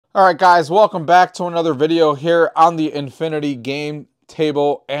Alright guys, welcome back to another video here on the Infinity Game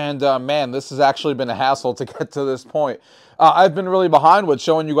table, and man, this has actually been a hassle to get to this point. I've been really behind with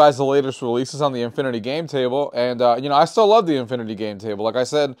showing you guys the latest releases on the Infinity Game table, and you know, I still love the Infinity Game table. Like I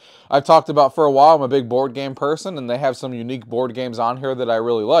said, I've talked about for a while, I'm a big board game person, and they have some unique board games on here that I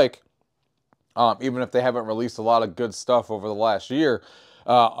really like. Even if they haven't released a lot of good stuff over the last year,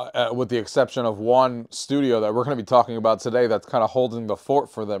 with the exception of one studio that we're going to be talking about today that's kind of holding the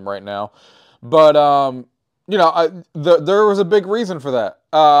fort for them right now. But, you know, there was a big reason for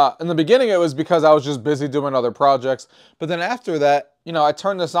that. In the beginning, it was because I was just busy doing other projects. But then after that, you know, I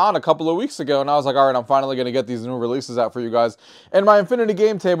turned this on a couple of weeks ago, and I was like, all right, I'm finally going to get these new releases out for you guys. And my Infinity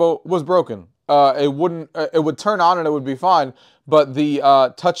Game table was broken. It would turn on and it would be fine, but the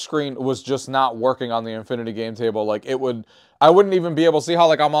touchscreen was just not working on the Infinity Game table. Like I wouldn't even be able to see how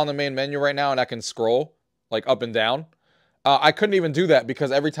like I'm on the main menu right now and I can scroll like up and down. I couldn't even do that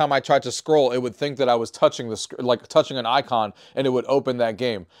because every time I tried to scroll, it would think that I was touching touching an icon, and it would open that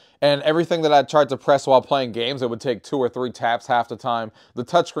game. And everything that I tried to press while playing games, it would take 2 or 3 taps half the time. The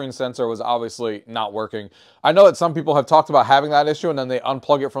touchscreen sensor was obviously not working. I know that some people have talked about having that issue, and then they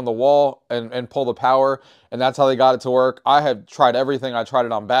unplug it from the wall and pull the power, and that's how they got it to work. I have tried everything. I tried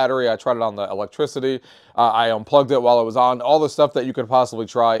it on battery. I tried it on the electricity. I unplugged it while it was on. All the stuff that you could possibly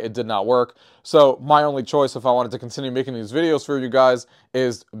try, it did not work. So my only choice, if I wanted to continue making these videos for you guys,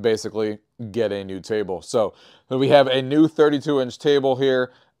 is basically get a new table. So we have a new 32-inch table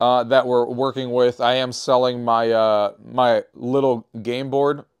here that we're working with. I am selling my my little game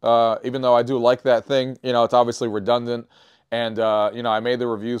board, even though I do like that thing. You know, it's obviously redundant. And, you know, I made the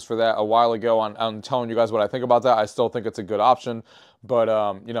reviews for that a while ago on telling you guys what I think about that. I still think it's a good option. But,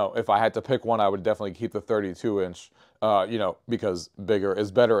 you know, if I had to pick one, I would definitely keep the 32-inch, you know, because bigger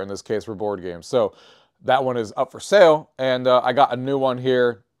is better in this case for board games. So that one is up for sale. And I got a new one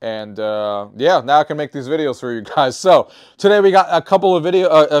here. And yeah, now I can make these videos for you guys. So today we got a couple of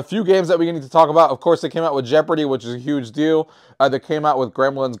a few games that we need to talk about. Of course, they came out with Jeopardy, which is a huge deal. They came out with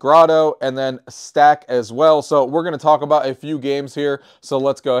Gremlin's Grotto and then Stack as well. So we're going to talk about a few games here. So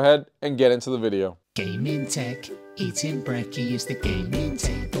let's go ahead and get into the video. Gaming tech, eating brekkie is the gaming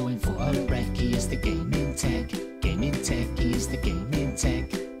tech. Going for a brekkie is the gaming tech. Gaming tech is the gaming tech.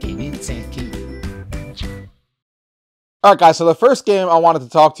 Gaming techie. Alright guys, so the first game I wanted to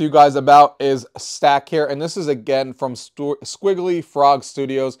talk to you guys about is Stack here, and this is again from Squiggly Frog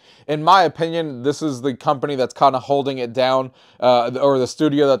Studios. In my opinion, this is the company that's kind of holding it down, or the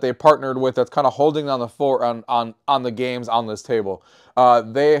studio that they partnered with that's kind of holding down the fort on the games on this table.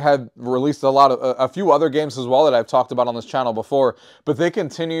 They have released a few other games as well that I've talked about on this channel before, but they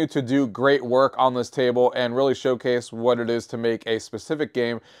continue to do great work on this table and really showcase what it is to make a specific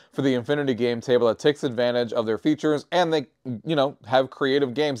game for the Infinity Game table that takes advantage of their features, and they, you know, have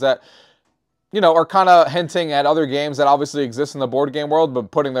creative games that, you know, are kind of hinting at other games that obviously exist in the board game world,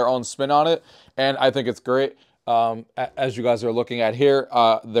 but putting their own spin on it, and I think it's great. As you guys are looking at here,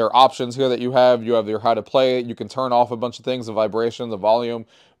 there are options here that you have your how to play it. You can turn off a bunch of things, the vibration, the volume.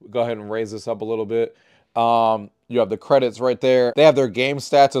 Go ahead and raise this up a little bit. You have the credits right there. They have their game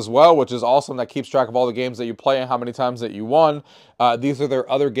stats as well, which is awesome. That keeps track of all the games that you play and how many times that you won. These are their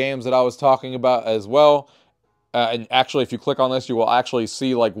other games that I was talking about as well. And actually, if you click on this, you will actually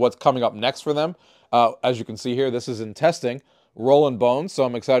see like what's coming up next for them. As you can see here, this is in testing. Rollin' Bones, so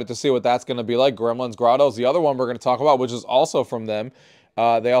I'm excited to see what that's going to be like. Gremlin's Grotto is the other one we're going to talk about, which is also from them.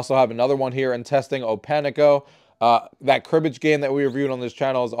 They also have another one here in testing, Opanico. That cribbage game that we reviewed on this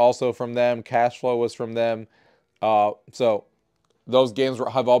channel is also from them. Cashflow was from them. So those games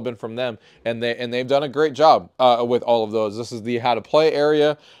have all been from them, and they've done a great job with all of those. This is the how to play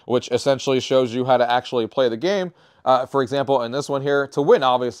area, which essentially shows you how to actually play the game. For example, in this one here, to win,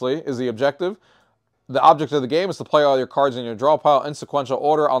 obviously, is the objective. The object of the game is to play all your cards in your draw pile in sequential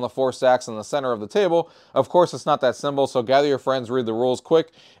order on the 4 stacks in the center of the table. Of course, it's not that simple, so gather your friends, read the rules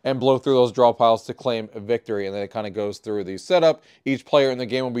quick, and blow through those draw piles to claim victory. And then it kind of goes through the setup. Each player in the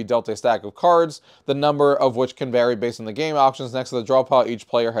game will be dealt a stack of cards, the number of which can vary based on the game options. Next to the draw pile, each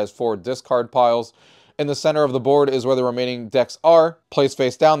player has 4 discard piles. In the center of the board is where the remaining decks are. Placed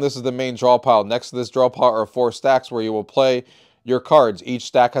face down, this is the main draw pile. Next to this draw pile are 4 stacks where you will play your cards. Each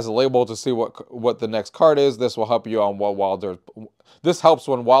stack has a label to see what the next card is. This will help you on what wilds are. This helps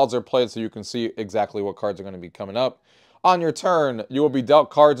when wilds are played, so you can see exactly what cards are going to be coming up. On your turn, you will be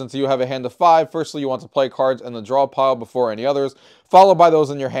dealt cards until you have a hand of 5. Firstly, you want to play cards in the draw pile before any others, followed by those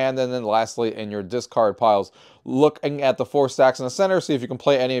in your hand, and then lastly in your discard piles. Looking at the 4 stacks in the center, see if you can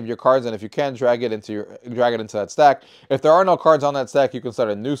play any of your cards, and if you can, drag it into that stack. If there are no cards on that stack, you can start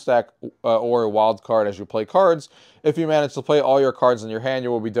a new stack or a wild card as you play cards. If you manage to play all your cards in your hand,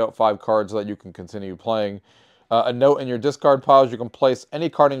 you will be dealt 5 cards so that you can continue playing. A note in your discard piles, you can place any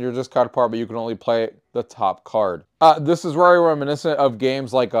card in your discard pile, but you can only play the top card. This is very reminiscent of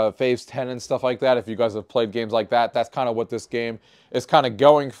games like Phase 10 and stuff like that. If you guys have played games like that, that's kind of what this game is kind of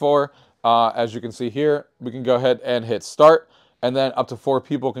going for. As you can see here, we can go ahead and hit start, and then up to 4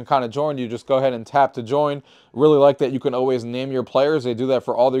 people can kind of join. You just go ahead and tap to join. Really like that you can always name your players. They do that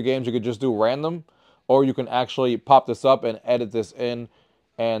for all their games. You could just do random, or you can actually pop this up and edit this in.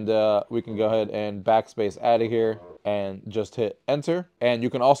 And we can go ahead and backspace out of here and just hit enter. And you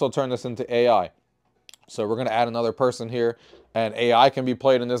can also turn this into AI. So we're going to add another person here. And AI can be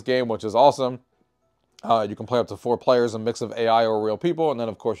played in this game, which is awesome. You can play up to 4 players, a mix of AI or real people. And then,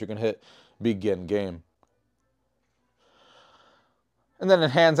 of course, you can hit begin game. And then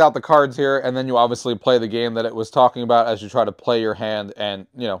it hands out the cards here. And then you obviously play the game that it was talking about as you try to play your hand and,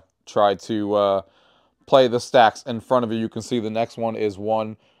 you know, try to... play the stacks in front of you. You can see the next one is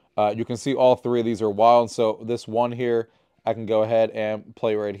 1. You can see all 3 of these are wild. So this 1 here, I can go ahead and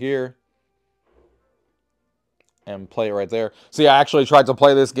play right here. And play it right there. See, I actually tried to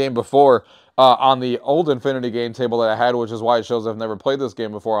play this game before on the old Infinity Game table that I had, which is why it shows I've never played this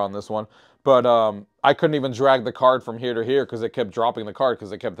game before on this one. But I couldn't even drag the card from here to here because it kept dropping the card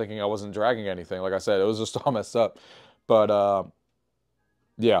because it kept thinking I wasn't dragging anything. Like I said, it was just all messed up. But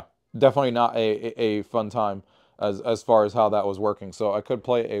yeah. Definitely not a fun time as far as how that was working. So I could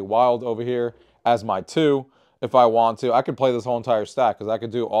play a wild over here as my 2 if I want to. I could play this whole entire stack because I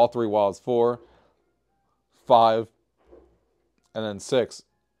could do all 3 wilds, 4, 5, and then 6.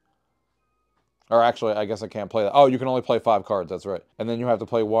 Or actually, I guess I can't play that. Oh, you can only play 5 cards. That's right. And then you have to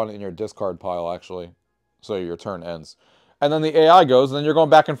play 1 in your discard pile, actually. So your turn ends. And then the AI goes, and then you're going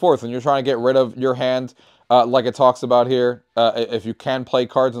back and forth, and you're trying to get rid of your hand. Like it talks about here, if you can play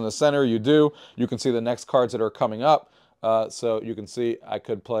cards in the center, you do. You can see the next cards that are coming up. So you can see I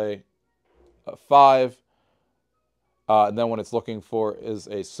could play 5. And then when it's looking for is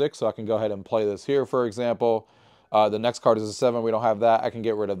a 6. So I can go ahead and play this here, for example. The next card is a 7. We don't have that. I can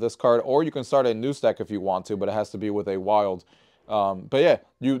get rid of this card. Or you can start a new stack if you want to, but it has to be with a wild. But yeah,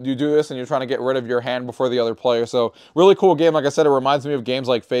 you do this and you're trying to get rid of your hand before the other player. So really cool game. Like I said, it reminds me of games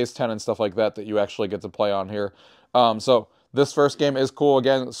like Phase 10 and stuff like that you actually get to play on here. So this first game is cool.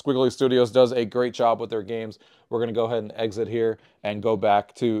 Again, Squiggly Studios does a great job with their games. We're going to go ahead and exit here and go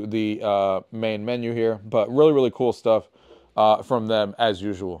back to the main menu here. But really, really cool stuff from them as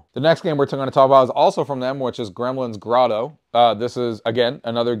usual. The next game we're going to talk about is also from them, which is Gremlin's Grotto. This is, again,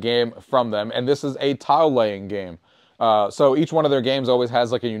 another game from them. And this is a tile laying game. So each one of their games always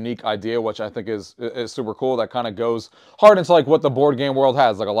has like a unique idea, which I think is super cool. That kind of goes hard into like what the board game world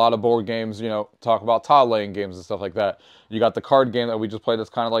has. Like a lot of board games, you know, talk about tile laying games and stuff like that. You got the card game that we just played that's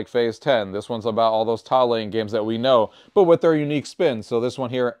kind of like Phase 10. This one's about all those tile laying games that we know, but with their unique spin. So this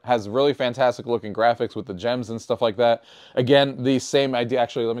one here has really fantastic looking graphics with the gems and stuff like that. Again, the same idea.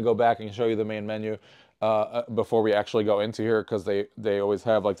 Actually, let me go back and show you the main menu before we actually go into here, because they always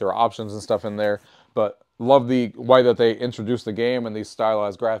have like their options and stuff in there. But love the way that they introduce the game and these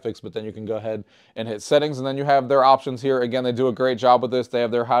stylized graphics. But then you can go ahead and hit settings, and then you have their options here. Again, they do a great job with this. They have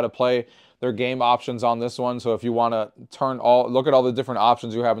their how to play, their game options on this one. So if you want to look at all the different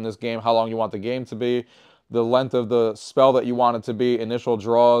options you have in this game, how long you want the game to be, the length of the spell that you want it to be, initial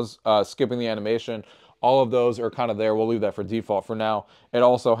draws, skipping the animation, all of those are kind of there. We'll leave that for default for now. It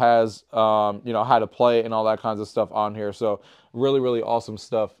also has, you know, how to play and all that kinds of stuff on here. So really, really awesome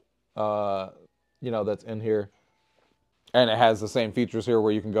stuff, you know, that's in here. And it has the same features here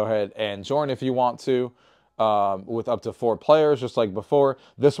where you can go ahead and join if you want to, with up to 4 players, just like before.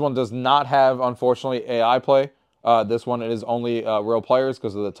 This one does not have, unfortunately, AI play. This one is only real players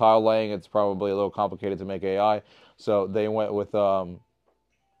because of the tile laying. It's probably a little complicated to make AI. So they went with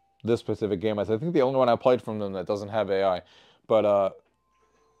this specific game. I think the only one I played from them that doesn't have AI. But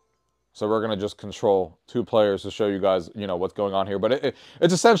so we're going to just control 2 players to show you guys, you know, what's going on here. But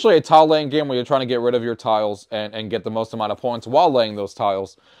it's essentially a tile laying game where you're trying to get rid of your tiles and get the most amount of points while laying those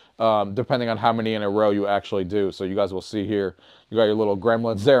tiles, depending on how many in a row you actually do. So you guys will see here, you got your little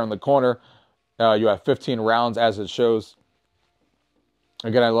gremlins there in the corner. You have 15 rounds as it shows.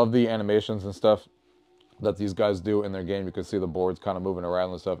 Again, I love the animations and stuff that these guys do in their game. You can see the boards kind of moving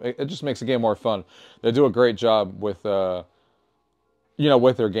around and stuff. It just makes the game more fun. They do a great job with you know,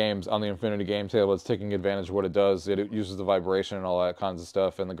 with their games on the Infinity Game Table, it's taking advantage of what it does. It uses the vibration and all that kinds of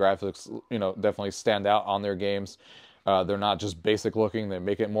stuff, and the graphics, you know, definitely stand out on their games. They're not just basic looking; they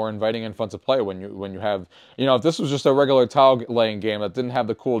make it more inviting and fun to play. When you have, you know, if this was just a regular tile laying game that didn't have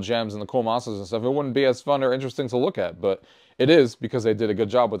the cool gems and the cool monsters and stuff, it wouldn't be as fun or interesting to look at. But it is, because they did a good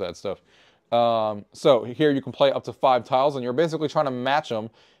job with that stuff. So here you can play up to 5 tiles, and you're basically trying to match them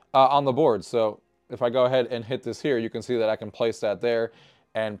on the board. So if I go ahead and hit this here, you can see that I can place that there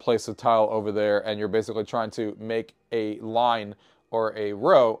and place a tile over there, and you're basically trying to make a line or a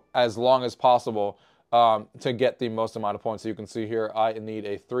row as long as possible to get the most amount of points. So you can see here, I need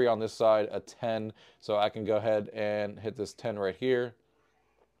a 3 on this side, a 10, so I can go ahead and hit this 10 right here.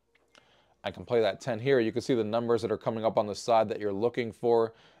 I can play that 10 here. You can see the numbers that are coming up on the side that you're looking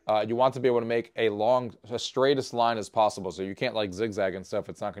for. You want to be able to make a straightest line as possible, so you can't like zigzag and stuff.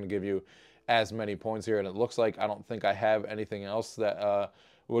 It's not going to give you as many points here, and it looks like I don't think I have anything else that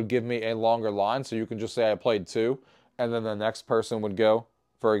would give me a longer line. So you can just say I played 2, and then the next person would go,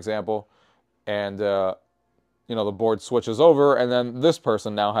 for example, and you know, the board switches over, and then this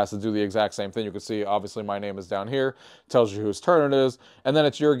person now has to do the exact same thing. You can see, obviously, my name is down here, tells you whose turn it is, and then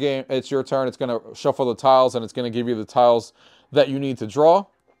it's your game, it's your turn. It's going to shuffle the tiles, and it's going to give you the tiles that you need to draw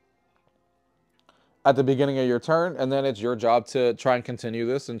at the beginning of your turn, and then it's your job to try and continue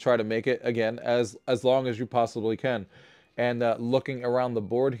this and try to make it, again, as long as you possibly can. And looking around the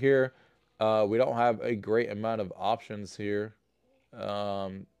board here, we don't have a great amount of options here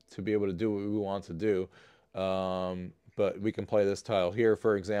to be able to do what we want to do. But we can play this tile here,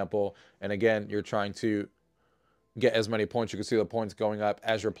 for example, and again, you're trying to get as many points. You can see the points going up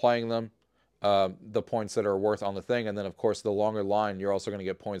as you're playing them, the points that are worth on the thing, and then of course the longer line, you're also going to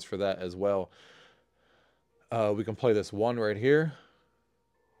get points for that as well. We can play this 1 right here.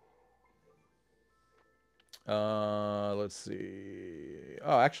 Let's see.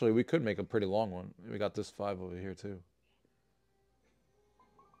 Oh, actually, we could make a pretty long one. We got this 5 over here too.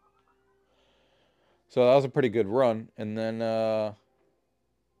 So that was a pretty good run. And then, of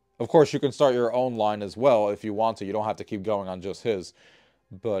course, you can start your own line as well if you want to. You don't have to keep going on just his.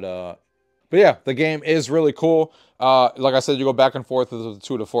 But yeah, the game is really cool. Like I said, you go back and forth with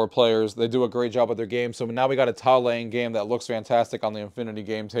 2 to 4 players. They do a great job with their game. So now we got a tile laying game that looks fantastic on the Infinity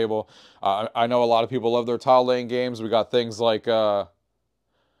Game Table. I know a lot of people love their tile laying games. We got things like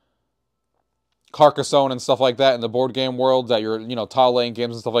Carcassonne and stuff like that in the board game world, that you're, you know, tile laying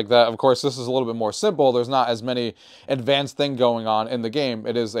games and stuff like that. Of course, this is a little bit more simple. There's not as many advanced things going on in the game.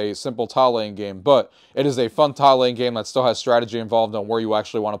 It is a simple tile laying game, but it is a fun tile laying game that still has strategy involved on where you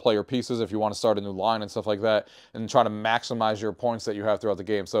actually want to play your pieces if you want to start a new line and stuff like that, and try to maximize your points that you have throughout the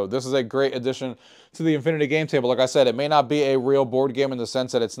game. So this is a great addition to the Infinity Game Table. Like I said, it may not be a real board game in the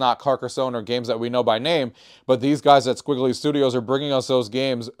sense that it's not Carcassonne or games that we know by name, but these guys at Squiggly Studios are bringing us those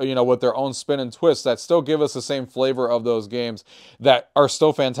games, you know, with their own spin and twists that still give us the same flavor of those games that are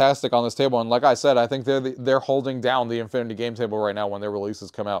still fantastic on this table. And like I said, I think they're holding down the Infinity Game Table right now when their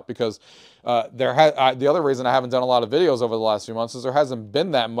releases come out, because the other reason I haven't done a lot of videos over the last few months is there hasn't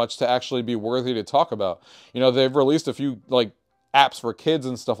been that much to actually be worthy to talk about. You know, they've released a few like apps for kids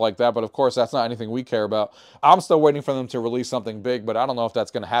and stuff like that, but of course that's not anything we care about. I'm still waiting for them to release something big, but I don't know if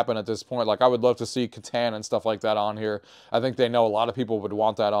that's going to happen at this point. Like, I would love to see Catan and stuff like that on here. I think they know a lot of people would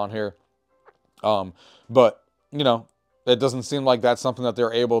want that on here. But, you know, it doesn't seem like that's something that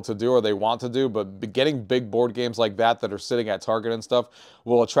they're able to do or they want to do, but getting big board games like that are sitting at Target and stuff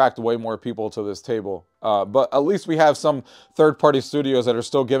will attract way more people to this table. But at least we have some third-party studios that are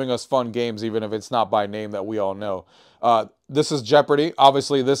still giving us fun games, even if it's not by name that we all know. This is Jeopardy.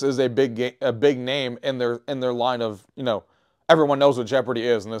 Obviously, this is a big name in their line of, you know, everyone knows what Jeopardy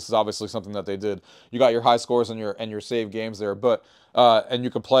is, and this is obviously something that they did. You got your high scores and your save games there, but and you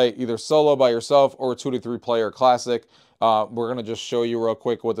can play either solo by yourself or 2 to 3 player classic. We're gonna just show you real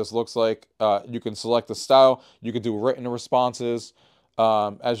quick what this looks like. You can select the style. You can do written responses,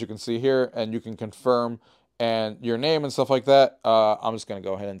 as you can see here, and you can confirm and your name and stuff like that. I'm just gonna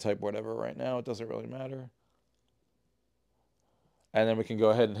go ahead and type whatever right now. It doesn't really matter. And then we can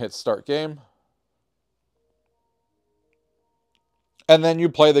go ahead and hit start game. And then you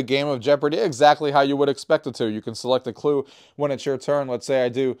play the game of Jeopardy exactly how you would expect it to. You can select a clue when it's your turn. Let's say I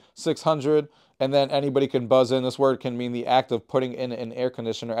do 600, and then anybody can buzz in. This word can mean the act of putting in an air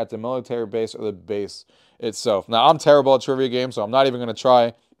conditioner at the military base or the base itself. Now, I'm terrible at trivia games, so I'm not even going to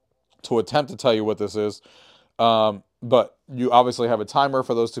try to attempt to tell you what this is. But you obviously have a timer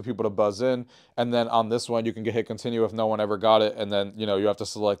for those 2 people to buzz in. And then on this one, you can hit continue if no one ever got it. And then, you know, you have to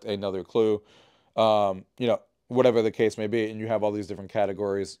select another clue. You know, whatever the case may be, and you have all these different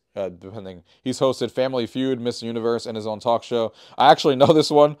categories depending. He's hosted Family Feud, Miss Universe, and his own talk show. I actually know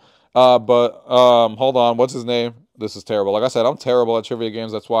this one, but hold on, what's his name? This is terrible. Like I said, I'm terrible at trivia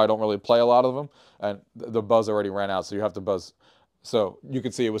games. That's why I don't really play a lot of them, and the buzz already ran out, so you have to buzz. So you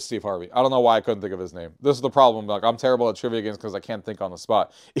can see it was Steve Harvey. I don't know why I couldn't think of his name. This is the problem. Like, I'm terrible at trivia games because I can't think on the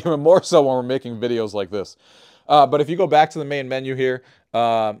spot. Even more so when we're making videos like this. But if you go back to the main menu here,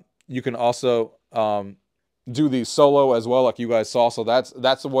 you can also do the solo as well, like you guys saw. So that's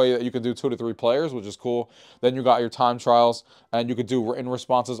the way that you can do 2 to 3 players, which is cool. Then you got your time trials, and you could do written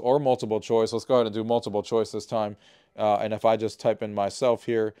responses or multiple choice. Let's go ahead and do multiple choice this time. And if I just type in myself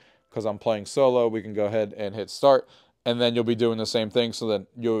here, because I'm playing solo, we can go ahead and hit start. And then you'll be doing the same thing, so that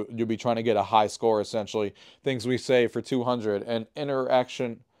you'll be trying to get a high score, essentially. Things we say for 200. And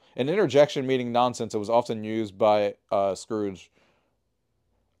interjection meaning nonsense. It was often used by Scrooge.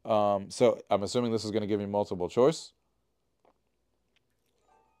 So I'm assuming this is going to give me multiple choice.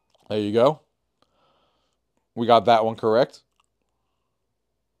 There you go. We got that one correct.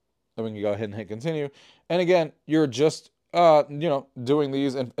 Then we can go ahead and hit continue. And again, you're just doing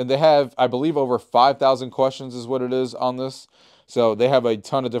these, and they have, I believe, over 5,000 questions is what it is on this. So they have a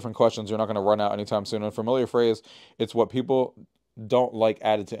ton of different questions. You're not going to run out anytime soon. A familiar phrase, it's what people don't like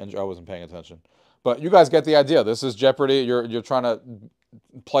added to intro. I wasn't paying attention. But you guys get the idea. This is Jeopardy. You're trying to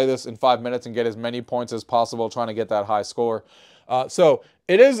play this in 5 minutes and get as many points as possible, trying to get that high score. So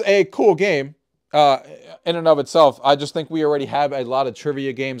it is a cool game in and of itself. I just think we already have a lot of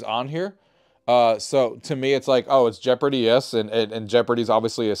trivia games on here. So to me, it's like, oh, it's Jeopardy, yes, and Jeopardy's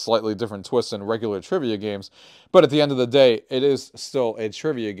obviously a slightly different twist than regular trivia games, but at the end of the day, it is still a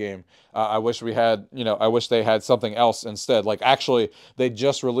trivia game. I wish we had, I wish they had something else instead. Like, actually, they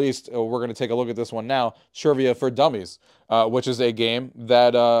just released, we're going to take a look at this one now, Trivia for Dummies, which is a game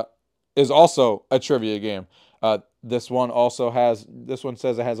that is also a trivia game. This one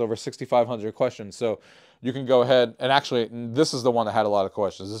says it has over 6,500 questions, so you can go ahead, and actually, this is the one that had a lot of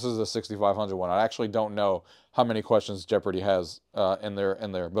questions. This is the 6,500 one. I actually don't know how many questions Jeopardy has in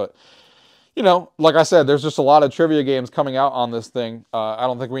there. But, like I said, there's just a lot of trivia games coming out on this thing. I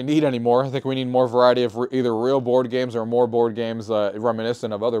don't think we need any more. I think we need more variety of either real board games or more board games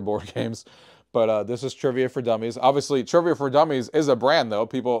reminiscent of other board games. But this is Trivia for Dummies. Obviously, Trivia for Dummies is a brand, though.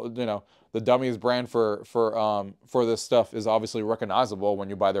 People, the Dummies brand for this stuff is obviously recognizable when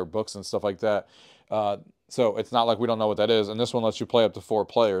you buy their books and stuff like that. So it's not like we don't know what that is. And this one lets you play up to 4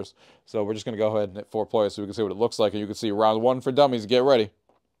 players. So we're just going to go ahead and hit 4 players so we can see what it looks like. And you can see round 1 for Dummies. Get ready.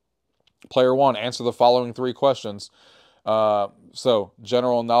 Player 1, answer the following 3 questions. So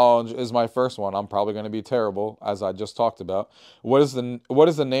general knowledge is my first one. I'm probably going to be terrible, as I just talked about. What is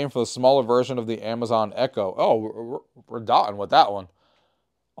the name for the smaller version of the Amazon Echo? Oh, we're dotting with that one.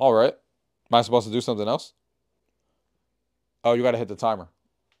 All right. Am I supposed to do something else? Oh, you got to hit the timer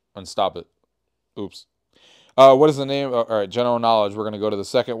and stop it. Oops. What is the name? All right, general knowledge. We're going to go to the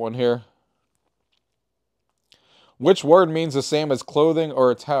second one here. Which word means the same as clothing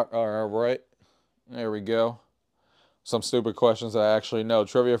or attire? All right. There we go. Some stupid questions that I actually know.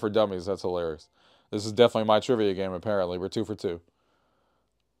 Trivia for Dummies. That's hilarious. This is definitely my trivia game, apparently. We're 2 for 2.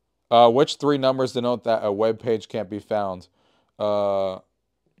 Which 3 numbers denote that a web page can't be found?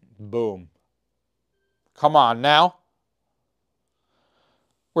 Boom. Come on now.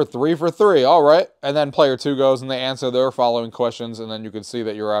 We're 3 for 3. All right. And then player 2 goes and they answer their following questions. And then you can see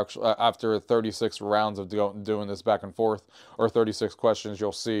that you're actually, after 36 rounds of doing this back and forth, or 36 questions,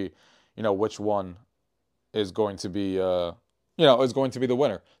 you'll see, which one is going to be, is going to be the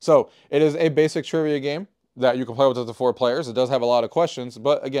winner. So it is a basic trivia game that you can play with up to 4 players. It does have a lot of questions,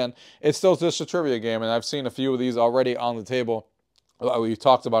 but again, it's still just a trivia game. And I've seen a few of these already on the table. We've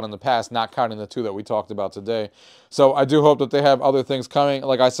talked about in the past, not counting the 2 that we talked about today. So I do hope that they have other things coming.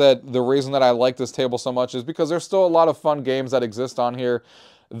 Like I said, the reason that I like this table so much is because there's still a lot of fun games that exist on here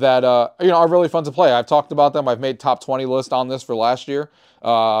that are really fun to play. I've talked about them. I've made top 20 list on this for last year.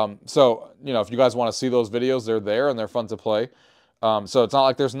 So if you guys want to see those videos, they're there and they're fun to play. So it's not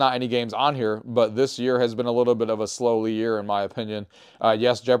like there's not any games on here, but this year has been a little bit of a slow year in my opinion.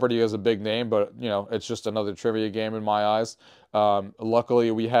 Yes, Jeopardy is a big name, but it's just another trivia game in my eyes.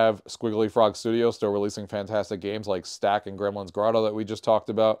 Luckily, we have Squiggly Frog Studios still releasing fantastic games like Stack and Gremlin's Grotto that we just talked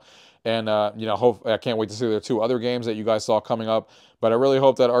about. And, I can't wait to see their 2 other games that you guys saw coming up. But I really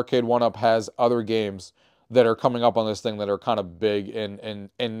hope that Arcade1up has other games that are coming up on this thing that are kind of big in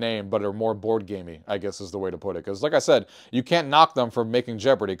name, but are more board gamey, I guess is the way to put it. Because like I said, you can't knock them for making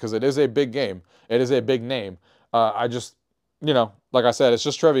Jeopardy because it is a big game. It is a big name. I just... like I said, it's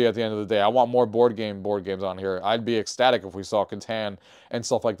just trivia at the end of the day. I want more board games on here. I'd be ecstatic if we saw Catan and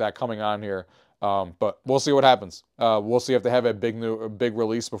stuff like that coming on here. But we'll see what happens. We'll see if they have a big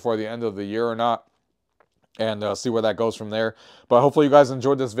release before the end of the year or not, and see where that goes from there. But hopefully you guys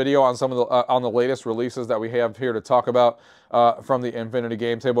enjoyed this video on some of the on the latest releases that we have here to talk about from the Infinity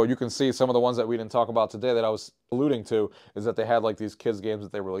Game Table. You can see some of the ones that we didn't talk about today that I was alluding to is that they had like these kids games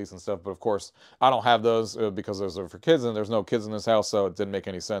that they released and stuff. But of course, I don't have those because those are for kids and there's no kids in this house, so it didn't make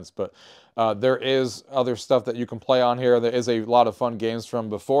any sense. But there is other stuff that you can play on here. There is a lot of fun games from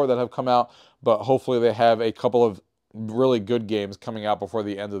before that have come out, but hopefully they have a couple of really good games coming out before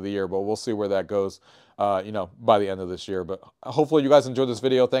the end of the year, but we'll see where that goes, you know, by the end of this year. But hopefully you guys enjoyed this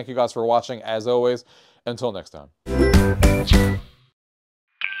video. Thank you guys for watching, as always. Until next time.